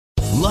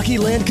Lucky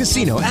Land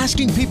Casino,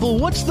 asking people,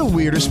 what's the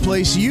weirdest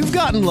place you've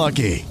gotten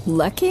lucky?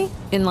 Lucky?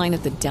 In line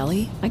at the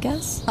deli, I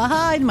guess?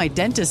 Aha, in my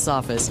dentist's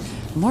office.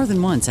 More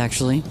than once,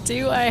 actually.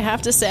 Do I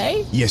have to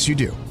say? Yes, you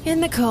do.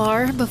 In the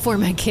car before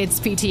my kids'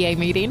 PTA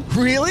meeting.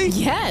 Really?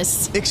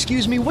 Yes.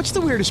 Excuse me, what's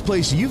the weirdest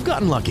place you've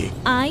gotten lucky?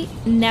 I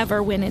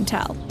never win and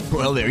tell.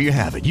 Well, there you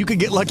have it. You can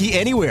get lucky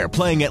anywhere,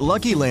 playing at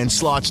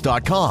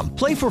LuckyLandSlots.com.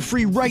 Play for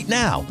free right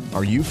now.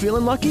 Are you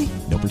feeling lucky?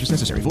 No purchase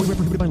necessary. Void where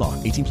prohibited by law.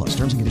 18 plus.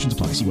 Terms and conditions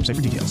apply. See website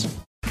for details.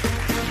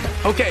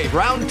 Okay,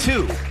 round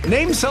two.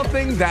 Name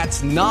something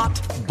that's not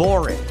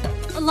boring.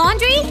 A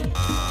laundry?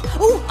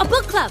 Ooh, a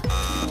book club.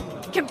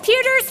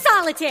 Computer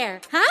solitaire,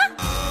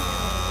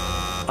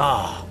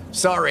 huh?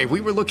 Sorry,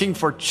 we were looking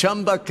for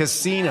Chumba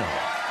Casino.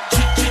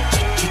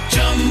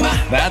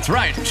 That's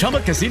right.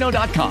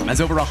 ChumbaCasino.com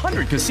has over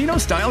 100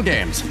 casino-style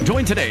games.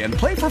 Join today and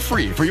play for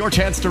free for your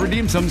chance to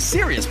redeem some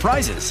serious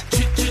prizes.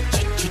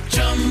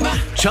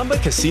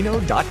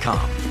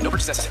 ChumbaCasino.com. No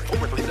purchase necessary.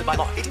 Void where prohibited by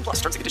law. 18 plus.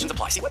 Terms and conditions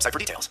apply. See website for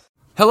details.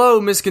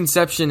 Hello,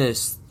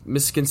 misconceptionists,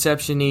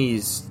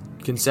 misconceptionies,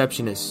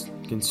 conceptionists,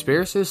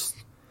 conspiracists?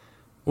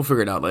 We'll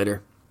figure it out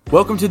later.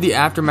 Welcome to the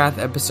Aftermath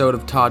episode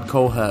of Todd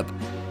Kohlhepp.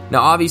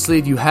 Now, obviously,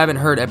 if you haven't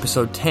heard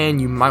episode 10,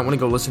 you might want to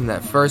go listen to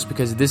that first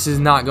because this is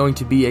not going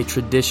to be a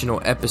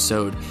traditional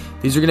episode.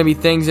 These are going to be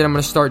things that I'm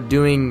going to start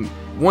doing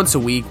once a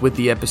week with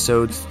the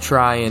episodes to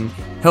try and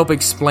help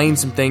explain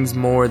some things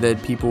more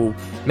that people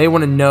may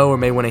want to know or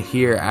may want to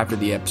hear after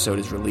the episode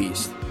is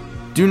released.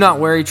 Do not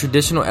worry,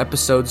 traditional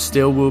episodes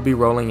still will be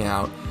rolling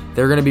out.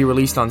 They're going to be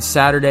released on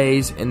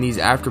Saturdays, and these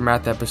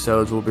Aftermath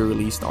episodes will be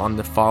released on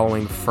the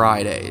following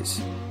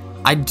Fridays.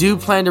 I do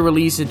plan to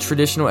release a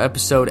traditional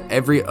episode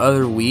every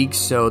other week,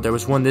 so there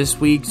was one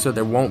this week, so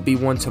there won't be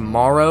one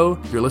tomorrow.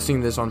 You're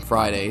listening to this on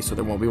Friday, so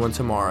there won't be one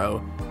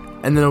tomorrow,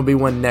 and then there'll be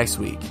one next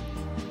week.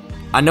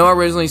 I know I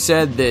originally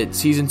said that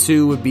Season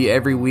 2 would be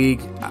every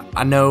week.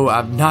 I know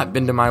I've not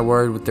been to my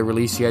word with the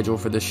release schedule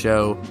for the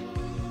show.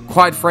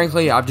 Quite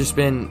frankly, I've just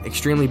been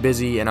extremely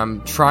busy, and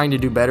I'm trying to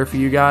do better for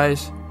you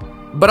guys.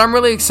 But I'm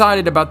really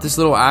excited about this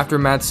little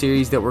Aftermath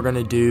series that we're going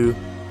to do.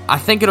 I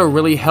think it'll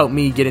really help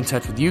me get in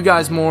touch with you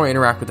guys more,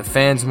 interact with the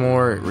fans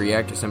more,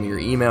 react to some of your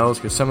emails,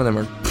 because some of them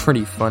are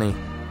pretty funny.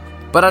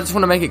 But I just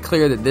want to make it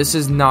clear that this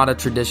is not a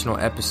traditional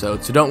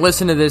episode, so don't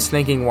listen to this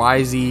thinking, why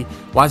is he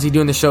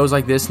doing the shows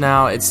like this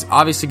now? It's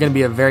obviously going to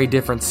be a very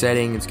different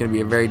setting, it's going to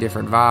be a very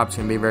different vibe, it's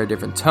going to be a very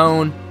different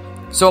tone.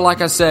 So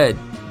like I said,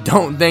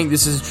 don't think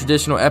this is a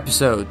traditional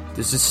episode.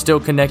 This is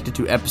still connected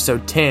to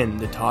episode 10,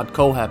 the Todd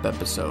Kohlhepp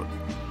episode.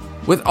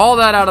 With all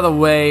that out of the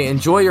way,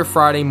 enjoy your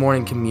Friday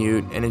morning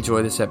commute and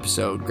enjoy this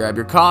episode. Grab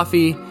your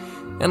coffee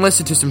and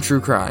listen to some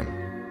true crime.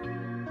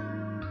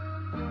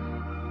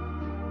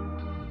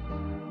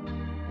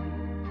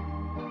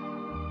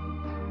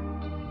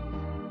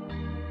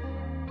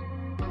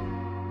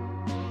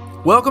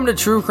 Welcome to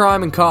True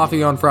Crime and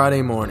Coffee on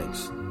Friday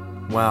mornings.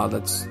 Wow,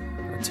 that's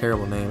a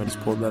terrible name. I just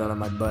pulled that out of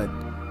my butt.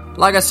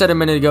 Like I said a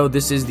minute ago,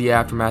 this is the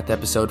Aftermath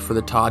episode for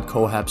the Todd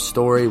Kohlhepp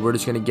story. We're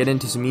just going to get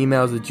into some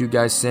emails that you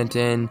guys sent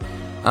in,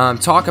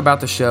 talk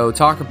about the show,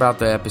 talk about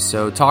the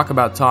episode, talk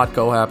about Todd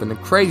Kohlhepp and the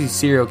crazy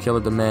serial killer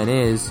the man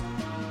is,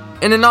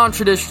 in a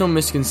non-traditional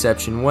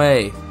misconception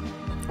way.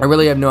 I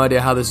really have no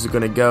idea how this is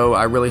going to go.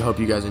 I really hope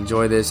you guys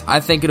enjoy this.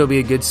 I think it'll be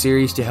a good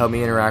series to help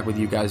me interact with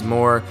you guys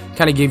more,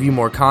 kind of give you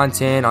more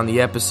content on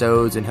the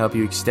episodes and help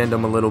you extend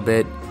them a little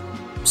bit.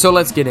 So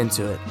let's get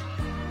into it.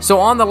 So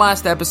on the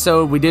last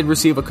episode, we did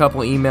receive a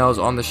couple emails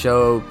on the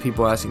show,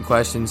 people asking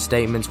questions,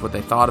 statements, what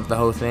they thought of the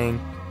whole thing.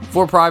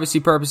 For privacy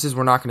purposes,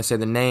 we're not going to say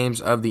the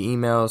names of the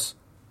emails,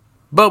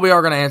 but we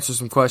are going to answer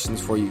some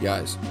questions for you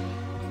guys.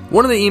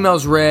 One of the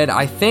emails read,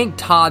 I think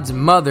Todd's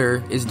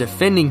mother is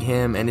defending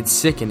him and it's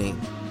sickening.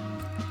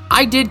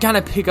 I did kind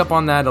of pick up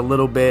on that a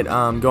little bit,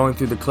 going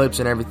through the clips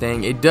and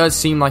everything. It does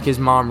seem like his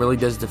mom really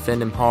does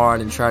defend him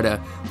hard and try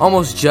to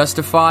almost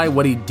justify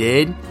what he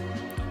did.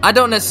 I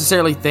don't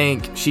necessarily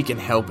think she can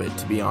help it,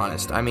 to be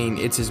honest. I mean,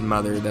 it's his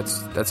mother,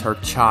 that's her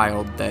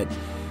child that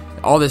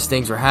all these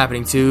things are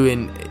happening to,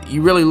 and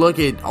you really look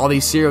at all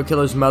these serial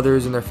killers'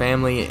 mothers and their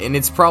family, and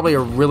it's probably a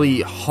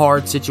really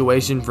hard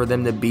situation for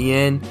them to be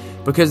in,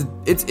 because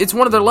it's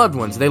one of their loved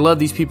ones. They love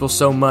these people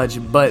so much,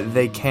 but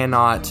they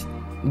cannot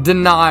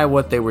deny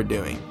what they were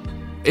doing.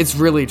 It's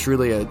really,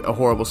 truly a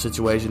horrible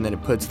situation that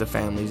it puts the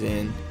families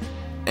in.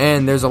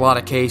 And there's a lot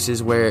of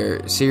cases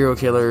where serial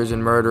killers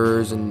and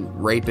murderers and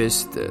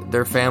rapists,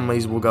 their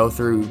families will go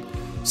through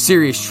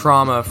serious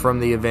trauma from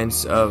the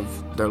events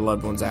of their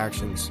loved ones'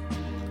 actions.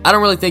 I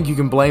don't really think you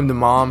can blame the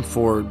mom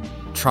for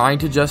trying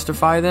to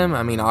justify them.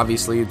 I mean,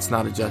 obviously it's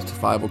not a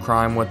justifiable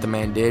crime what the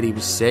man did. He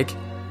was sick.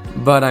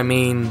 But I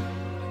mean,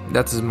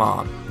 that's his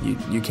mom.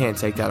 You can't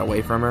take that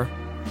away from her.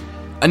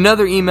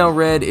 Another email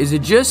read, is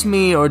it just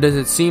me or does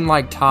it seem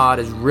like Todd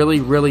is really,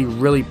 really,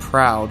 really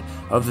proud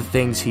of the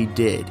things he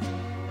did?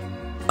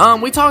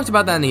 We talked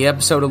about that in the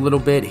episode a little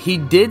bit. He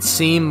did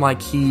seem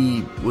like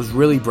he was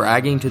really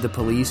bragging to the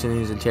police in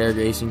his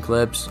interrogation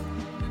clips.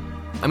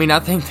 I mean, I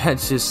think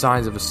that's just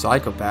signs of a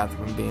psychopath, if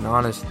I'm being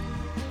honest.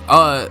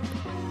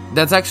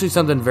 that's actually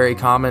something very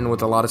common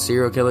with a lot of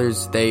serial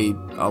killers.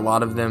 A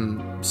lot of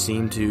them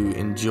seem to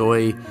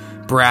enjoy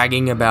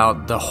bragging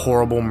about the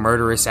horrible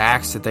murderous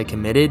acts that they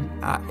committed.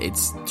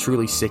 It's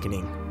truly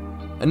sickening.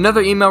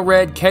 Another email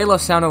read, Kayla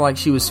sounded like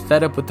she was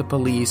fed up with the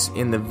police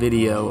in the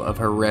video of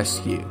her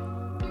rescue.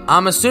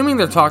 I'm assuming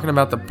they're talking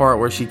about the part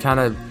where she kind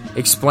of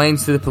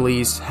explains to the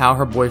police how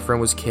her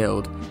boyfriend was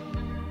killed.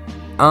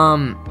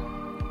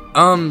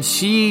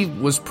 She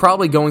was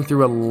probably going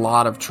through a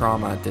lot of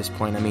trauma at this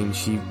point. I mean,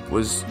 she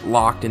was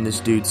locked in this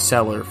dude's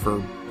cellar for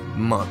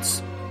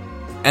months.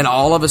 And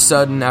all of a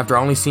sudden, after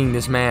only seeing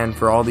this man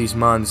for all these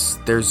months,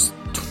 there's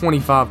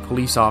 25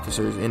 police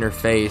officers in her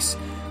face,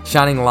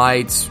 shining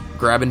lights,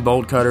 grabbing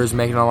bolt cutters,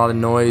 making a lot of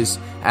noise,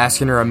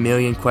 asking her a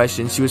million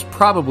questions. She was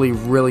probably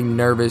really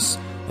nervous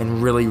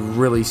and really,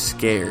 really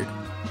scared.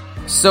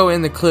 So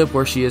in the clip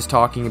where she is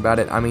talking about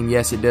it, I mean,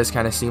 yes, it does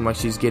kind of seem like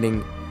she's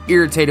getting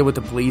irritated with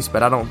the police,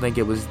 but I don't think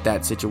it was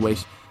that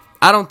situation.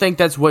 I don't think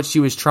that's what she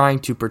was trying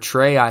to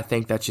portray. I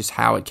think that's just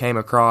how it came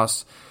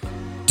across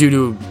due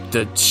to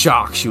the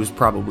shock she was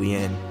probably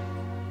in.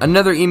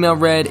 Another email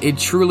read, it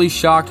truly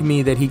shocked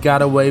me that he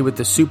got away with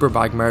the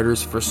Superbike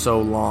murders for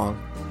so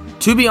long.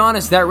 To be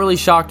honest, that really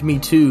shocked me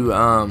too.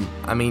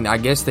 I mean, I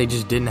guess they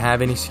just didn't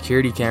have any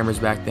security cameras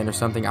back then or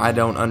something. I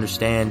don't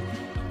understand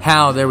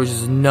how there was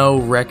just no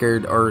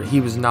record, or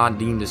he was not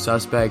deemed a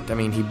suspect. I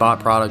mean, he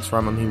bought products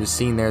from him. He was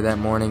seen there that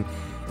morning.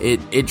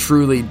 It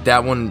truly,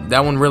 that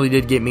one really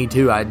did get me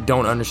too. I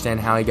don't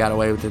understand how he got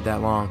away with it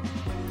that long.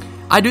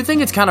 I do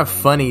think it's kind of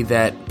funny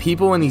that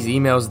people in these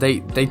emails, they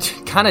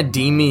kind of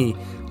deem me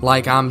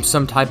like I'm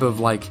some type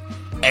of like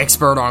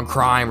expert on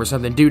crime or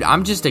something. Dude,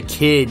 I'm just a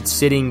kid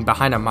sitting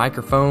behind a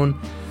microphone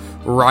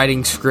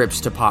writing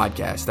scripts to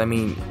podcasts. I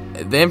mean,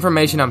 the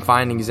information I'm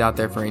finding is out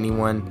there for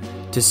anyone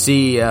to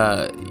see.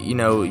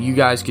 You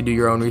guys could do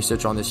your own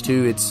research on this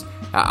too.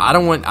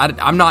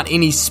 I'm not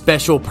any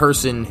special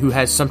person who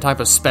has some type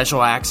of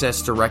special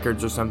access to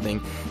records or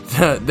something.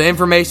 The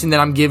information that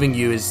I'm giving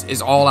you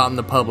is all out in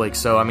the public.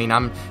 So I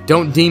mean,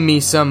 don't deem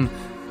me some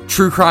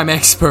true crime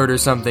expert or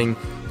something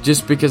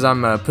just because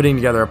I'm putting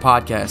together a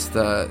podcast.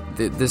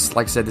 This,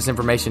 like I said, this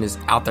information is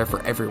out there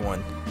for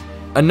everyone.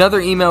 Another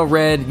email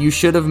read, you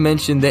should have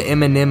mentioned the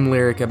Eminem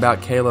lyric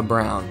about Kayla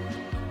Brown.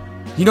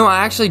 You know,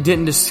 I actually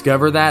didn't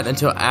discover that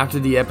until after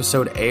the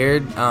episode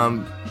aired.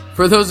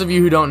 For those of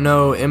you who don't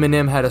know,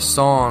 Eminem had a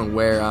song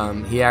where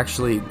he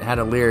actually had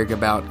a lyric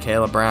about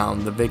Kayla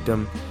Brown, the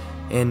victim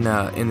in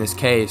this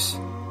case.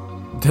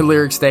 The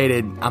lyric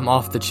stated, I'm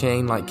off the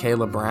chain like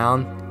Kayla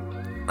Brown.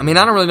 I mean,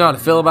 I don't really know how to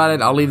feel about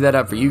it. I'll leave that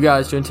up for you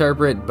guys to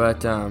interpret,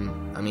 but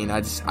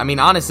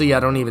honestly, I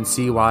don't even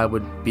see why it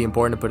would be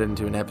important to put it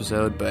into an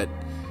episode, but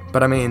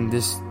I mean,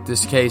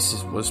 this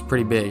case was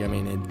pretty big. I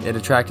mean, it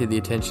attracted the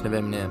attention of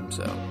Eminem,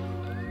 so.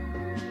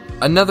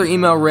 Another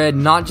email read,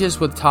 not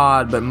just with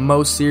Todd, but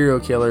most serial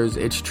killers,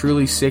 it's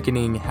truly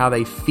sickening how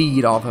they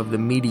feed off of the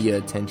media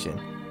attention.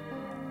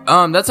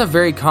 That's a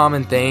very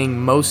common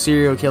thing. Most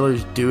serial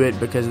killers do it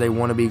because they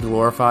want to be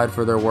glorified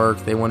for their work.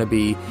 They want to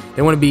be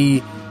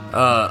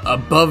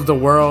above the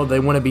world. They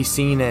want to be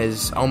seen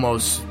as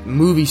almost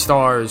movie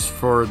stars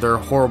for their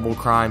horrible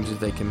crimes that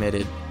they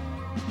committed.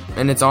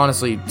 And it's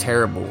honestly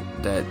terrible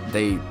that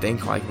they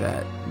think like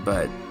that,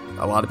 but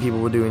a lot of people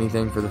will do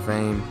anything for the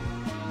fame.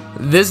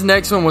 This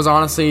next one was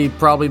honestly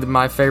probably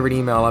my favorite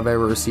email I've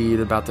ever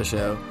received about the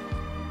show.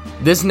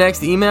 This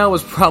next email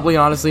was probably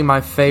honestly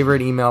my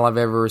favorite email I've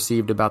ever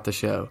received about the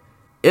show.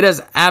 It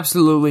has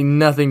absolutely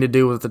nothing to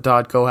do with the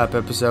Todd Kohlhepp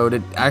episode.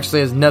 It actually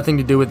has nothing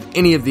to do with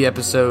any of the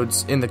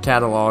episodes in the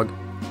catalog.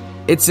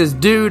 It says,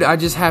 dude, I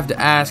just have to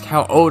ask,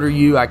 how old are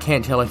you? I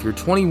can't tell if you're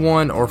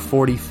 21 or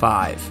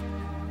 45.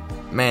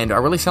 Man, do I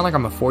really sound like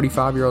I'm a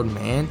 45-year-old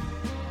man?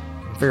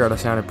 I figured I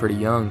sounded pretty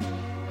young.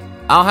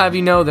 I'll have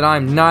you know that I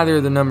am neither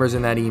of the numbers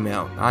in that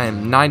email. I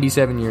am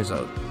 97 years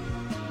old.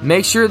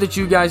 Make sure that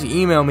you guys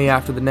email me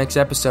after the next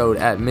episode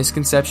at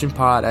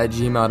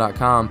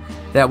misconceptionpod@gmail.com.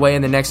 That way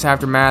in the next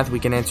Aftermath we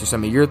can answer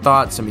some of your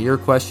thoughts, some of your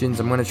questions.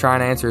 I'm going to try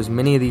and answer as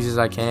many of these as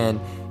I can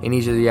in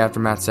each of the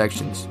Aftermath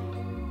sections.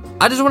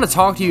 I just want to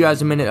talk to you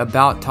guys a minute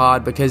about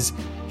Todd because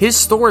his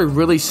story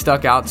really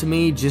stuck out to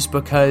me just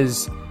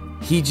because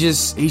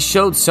he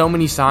showed so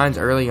many signs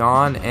early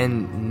on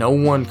and no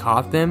one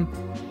caught them.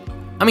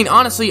 I mean,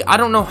 honestly, I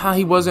don't know how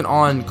he wasn't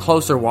on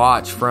closer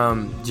watch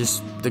from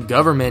just the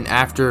government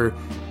after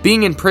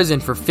being in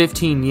prison for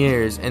 15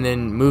 years and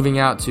then moving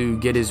out to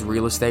get his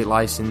real estate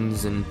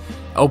license and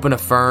open a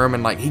firm.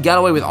 And, he got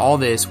away with all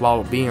this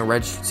while being a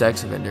registered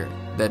sex offender.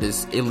 That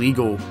is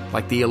illegal,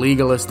 like the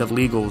illegalist of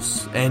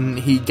legals. And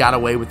he got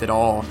away with it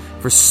all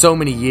for so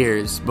many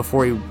years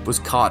before he was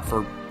caught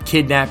for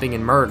kidnapping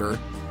and murder.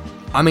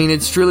 I mean,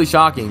 it's truly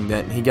shocking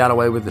that he got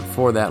away with it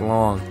for that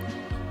long.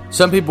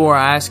 Some people are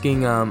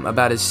asking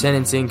about his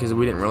sentencing because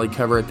we didn't really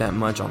cover it that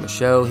much on the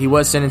show. He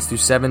was sentenced to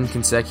 7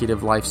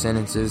 consecutive life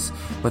sentences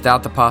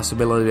without the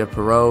possibility of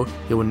parole.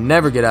 He will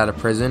never get out of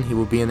prison. He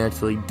will be in there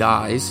till he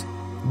dies.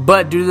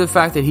 But due to the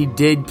fact that he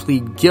did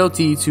plead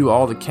guilty to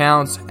all the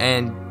counts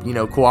and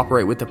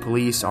cooperate with the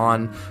police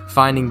on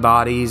finding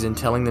bodies and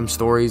telling them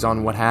stories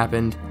on what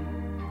happened,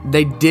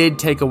 they did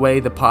take away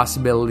the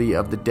possibility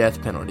of the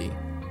death penalty,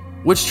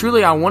 which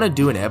truly I want to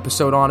do an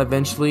episode on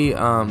eventually,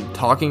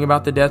 talking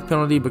about the death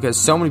penalty, because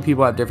so many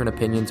people have different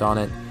opinions on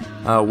it,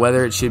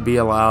 whether it should be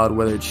allowed,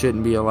 whether it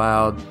shouldn't be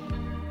allowed.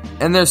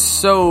 And there's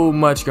so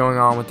much going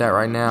on with that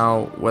right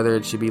now, whether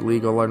it should be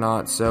legal or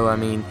not. So,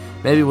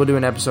 maybe we'll do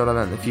an episode on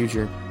that in the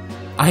future.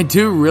 I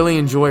do really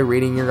enjoy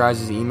reading your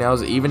guys'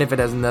 emails, even if it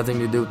has nothing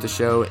to do with the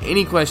show.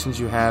 Any questions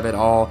you have at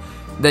all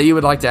that you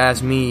would like to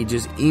ask me,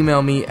 just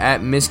email me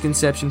at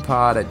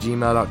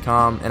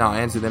misconceptionpod@gmail.com, and I'll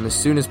answer them as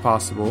soon as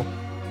possible.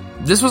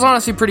 This was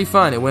honestly pretty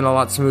fun. It went a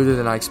lot smoother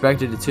than I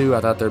expected it to.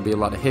 I thought there'd be a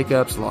lot of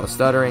hiccups, a lot of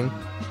stuttering.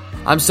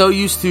 I'm so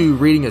used to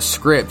reading a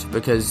script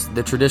because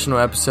the traditional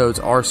episodes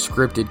are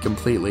scripted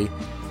completely.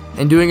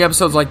 And doing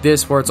episodes like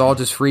this where it's all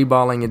just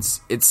freeballing,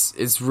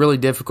 it's really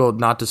difficult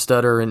not to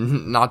stutter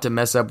and not to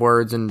mess up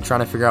words and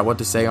trying to figure out what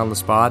to say on the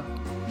spot.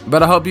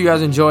 But I hope you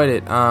guys enjoyed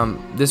it.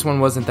 This one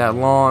wasn't that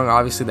long.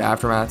 Obviously the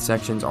aftermath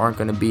sections aren't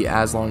going to be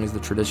as long as the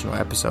traditional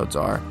episodes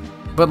are.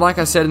 But like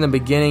I said in the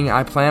beginning,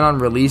 I plan on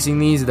releasing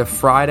these the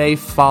Friday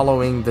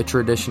following the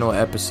traditional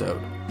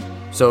episode.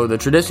 So the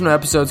traditional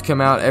episodes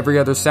come out every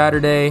other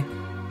Saturday.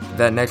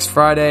 That next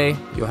Friday,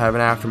 you'll have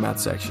an aftermath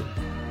section.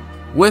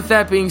 With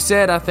that being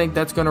said, I think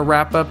that's going to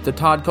wrap up the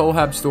Todd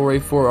Kohlhepp story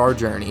for our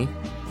journey.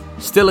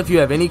 Still, if you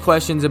have any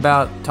questions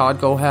about Todd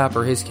Kohlhepp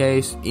or his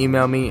case,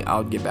 email me.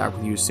 I'll get back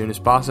with you as soon as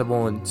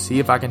possible and see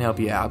if I can help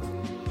you out.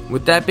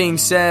 With that being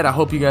said, I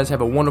hope you guys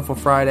have a wonderful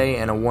Friday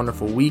and a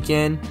wonderful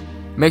weekend.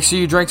 Make sure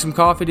you drink some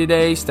coffee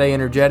today, stay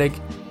energetic,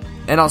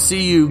 and I'll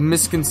see you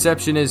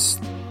misconceptioners,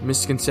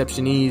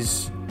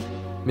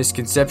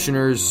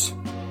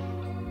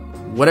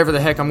 whatever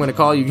the heck I'm going to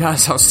call you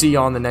guys. I'll see you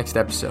on the next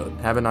episode.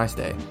 Have a nice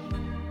day.